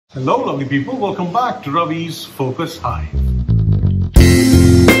Hello lovely people, welcome back to Ravi's Focus Hive.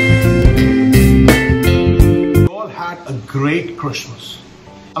 You all had a great Christmas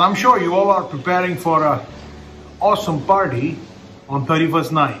and I'm sure you all are preparing for an awesome party on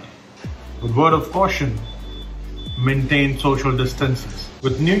 31st night. With word of caution, maintain social distances.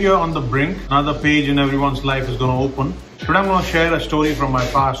 With New Year on the brink, another page in everyone's life is going to open. Today I'm going to share a story from my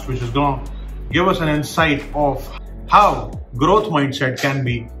past which is going to give us an insight of how growth mindset can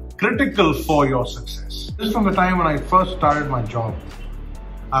be critical for your success. This is from the time when I first started my job.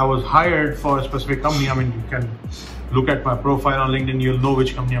 I was hired for a specific company. I mean, you can look at my profile on LinkedIn, you'll know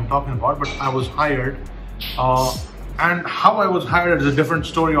which company I'm talking about, but I was hired. And how I was hired is a different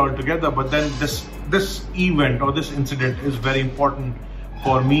story altogether, but then this event or this incident is very important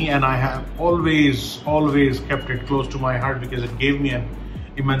for me, and I have always kept it close to my heart because it gave me an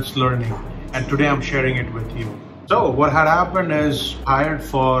immense learning, and today I'm sharing it with you. So what had happened is hired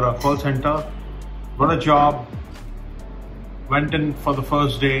for a call center, got a job, went in for the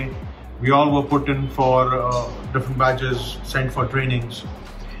first day. We all were put in for different batches, sent for trainings.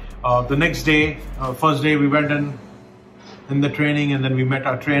 The next day, first day we went in the training, and then we met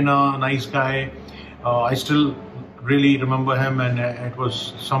our trainer, a nice guy. I still really remember him, and it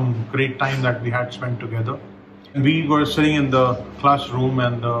was some great time that we had spent together. And we were sitting in the classroom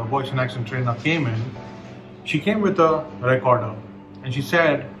and the voice and accent trainer came in. She came with a recorder and she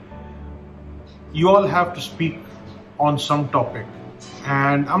said, you all have to speak on some topic,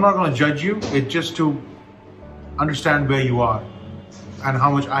 and I'm not going to judge you, it's just to understand where you are and how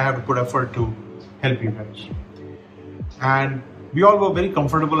much I have to put effort to help you guys. And we all were very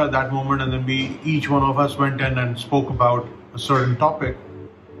comfortable at that moment, and then each one of us went in and spoke about a certain topic,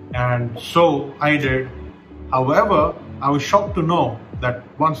 and so I did. However, I was shocked to know that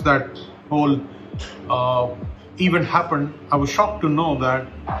once that whole event happened, I was shocked to know that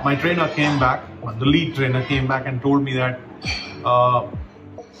my trainer came back, the lead trainer came back and told me that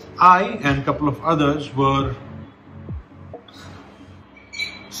I and a couple of others were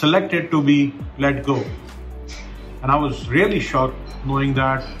selected to be let go. And I was really shocked knowing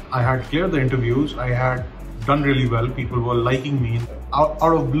that I had cleared the interviews, I had done really well, people were liking me. Out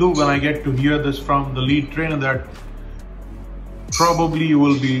of blue, when I get to hear this from the lead trainer that probably you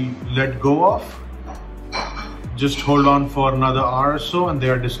will be let go of, just hold on for another hour or so, and they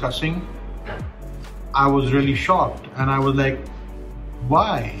are discussing. I was really shocked and I was like,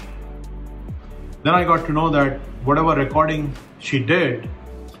 why? Then I got to know that whatever recording she did,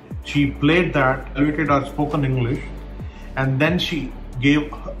 she played that, evaluated our spoken English, and then she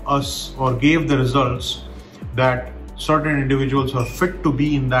gave us or gave the results that certain individuals are fit to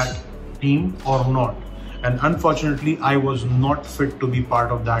be in that team or not. And unfortunately, I was not fit to be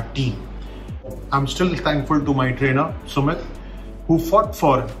part of that team. I'm still thankful to my trainer, Sumit, who fought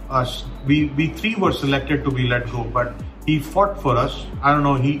for us. We three were selected to be let go, but he fought for us. I don't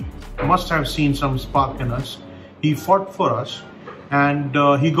know, he must have seen some spark in us. He fought for us, and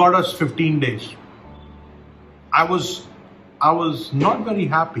he got us 15 days. I was not very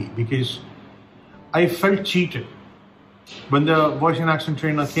happy because I felt cheated. When the voice and accent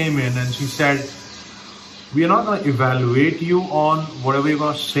trainer came in and she said, we are not going to evaluate you on whatever you're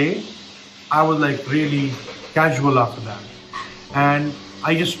going to say, I was like really casual after that. And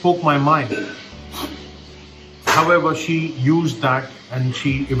I just spoke my mind. However, she used that and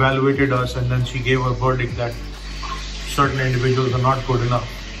she evaluated us, and then she gave a verdict that certain individuals are not good enough.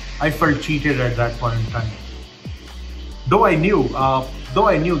 I felt cheated at that point in time. Though I knew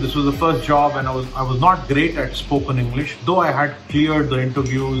this was the first job and I was not great at spoken English, though I had cleared the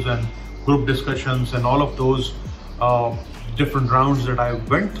interviews and group discussions and all of those different rounds that I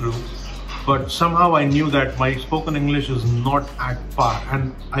went through, but somehow I knew that my spoken English is not at par,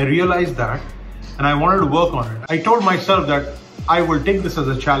 and I realized that and I wanted to work on it. I told myself that I will take this as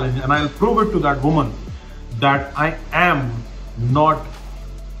a challenge and I'll prove it to that woman that I am not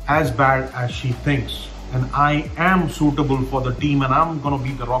as bad as she thinks, and I am suitable for the team, and I'm gonna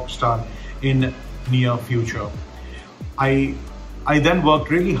be the rock star in near future. I then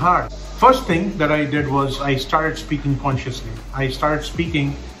worked really hard. First thing that I did was I started speaking consciously. I started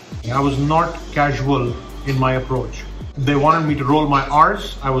speaking. I was not casual in my approach. They wanted me to roll my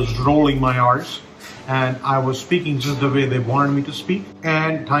R's. I was rolling my R's, and I was speaking just the way they wanted me to speak.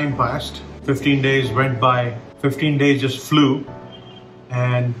 And time passed. 15 days went by. 15 days just flew,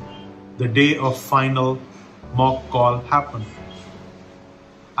 and the day of final mock call happened.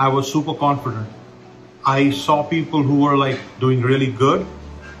 I was super confident. I saw people who were like doing really good,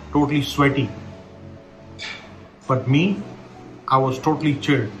 totally sweaty. But me, I was totally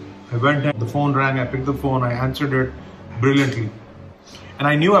chilled. I went in, the phone rang, I picked the phone, I answered it brilliantly. And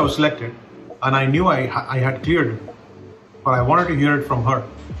I knew I was selected, and I knew I had cleared it, but I wanted to hear it from her.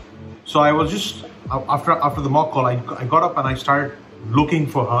 So I was just, after the mock call, I got up and I started looking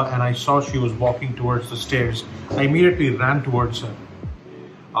for her, and I saw she was walking towards the stairs. I immediately ran towards her.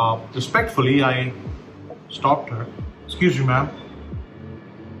 Respectfully, I stopped her. "Excuse me, ma'am,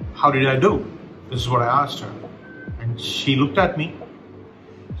 how did I do?" This is what I asked her. And she looked at me.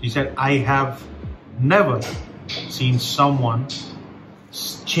 She said, "I have never seen someone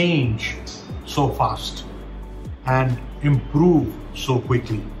change so fast and improve so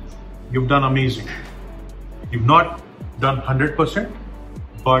quickly. You've done amazing. You've not done 100%,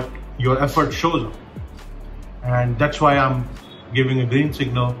 but your effort shows up." And that's why I'm giving a green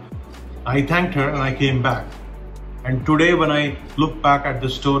signal. I thanked her and I came back. And today when I look back at the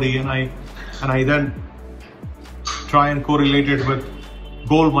story and I then try and correlate it with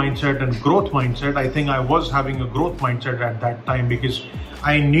goal mindset and growth mindset, I think I was having a growth mindset at that time, because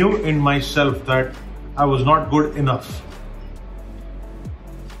I knew in myself that I was not good enough.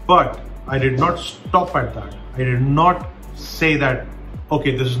 But I did not stop at that. I did not say that,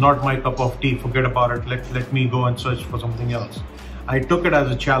 okay, this is not my cup of tea, forget about it, let me go and search for something else. I took it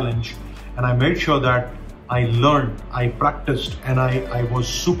as a challenge, and I made sure that I learned, I practiced, and I was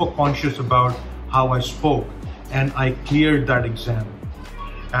super conscious about how I spoke, and I cleared that exam.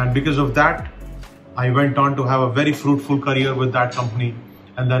 And because of that, I went on to have a very fruitful career with that company,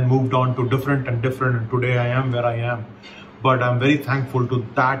 and then moved on to different, and today I am where I am. But I'm very thankful to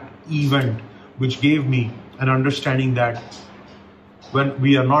that event, which gave me an understanding that when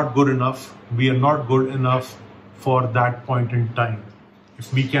we are not good enough, we are not good enough for that point in time.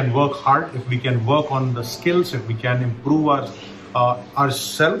 If we can work hard, if we can work on the skills, if we can improve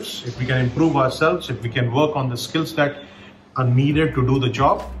ourselves, if we can work on the skills that are needed to do the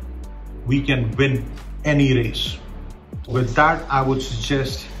job, we can win any race. With that, I would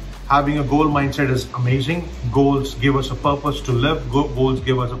suggest having a goal mindset is amazing. Goals give us a purpose to live. Goals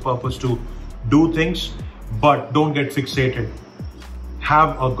give us a purpose to do things, but don't get fixated.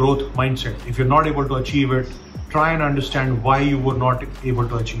 Have a growth mindset. If you're not able to achieve it, try and understand why you were not able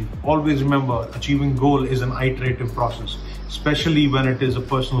to achieve. Always remember, achieving goal is an iterative process, especially when it is a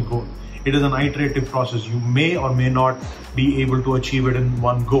personal goal. It is an iterative process. You may or may not be able to achieve it in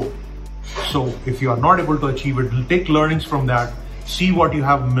one go. So if you are not able to achieve it, take learnings from that, see what you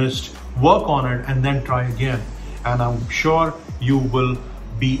have missed, work on it, and then try again. And I'm sure you will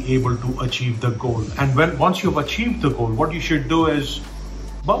be able to achieve the goal. And once you've achieved the goal, what you should do is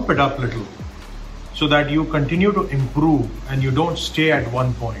bump it up a little, so that you continue to improve and you don't stay at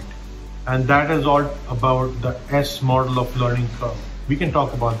one point. And that is all about the S model of learning curve. We can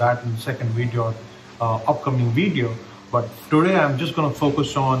talk about that in the second video, upcoming video. But today I'm just going to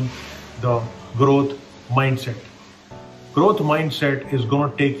focus on the growth mindset. Growth mindset is going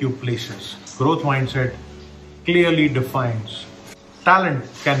to take you places. Growth mindset clearly defines talent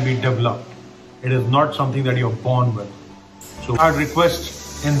can be developed. It is not something that you're born with. So I'd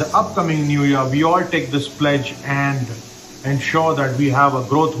request in the upcoming new year, we all take this pledge and ensure that we have a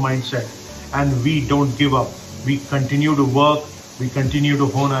growth mindset and we don't give up. We continue to work, we continue to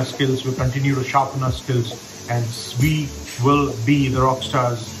hone our skills, we continue to sharpen our skills, and we will be the rock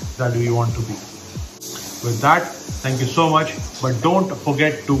stars that we want to be. With that, thank you so much, but don't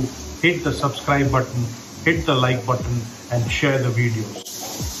forget to hit the subscribe button, hit the like button, and share the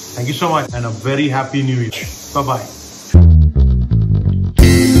videos. Thank you so much, and a very happy new year. Bye-bye.